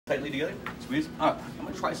tightly together. Squeeze. I'm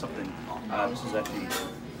gonna try something. This is actually.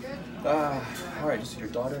 All right, this is your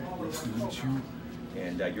daughter. Nice to meet you.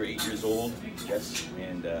 And you're 8 years old. Yes.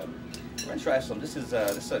 And we're gonna try some. This is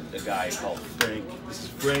a guy called Frank. This is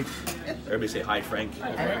Frank. Everybody say hi, Frank.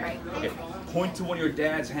 Hi, Frank. Okay. Point to one of your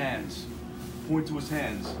dad's hands. Point to his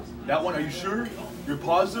hands. That one. Are you sure? You're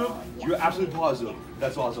positive? You're absolutely positive.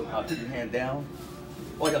 That's awesome. Put your hand down.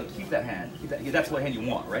 Oh, I gotta keep that hand. Keep that. Yeah, that's what hand you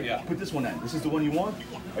want, right? Yeah. Put this one in. This is the one you want?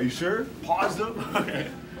 Are you sure? Positive?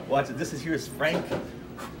 Okay. Well, this is here is Frank.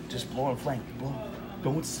 Just blow on Frank. Blow.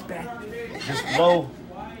 Don't spit. Just blow.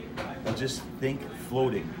 And just think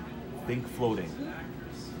floating. Think floating.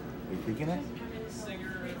 Are you thinking it?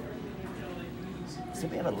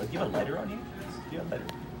 Somebody have you have a lighter on you? Do you have a lighter?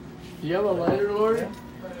 You have a lighter, Lord? Yeah.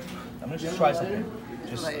 I'm gonna just try something.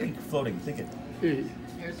 Just think floating. Think it.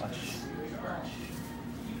 Here's Watch.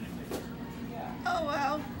 Oh,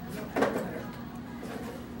 wow.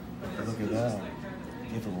 Look at that.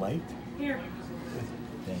 You have a light? Here.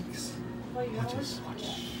 Thanks. Watch this. Watch.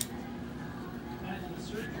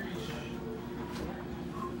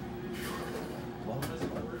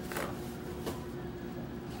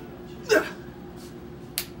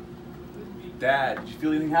 Dad, did you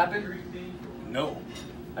feel anything happen? No.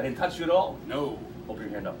 I didn't touch you at all? No. Open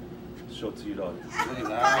your hand up. Show it to your dog.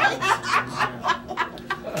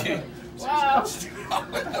 Wow.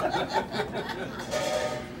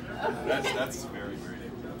 That's very, very.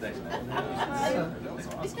 Thanks, man. That was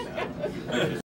awesome, man.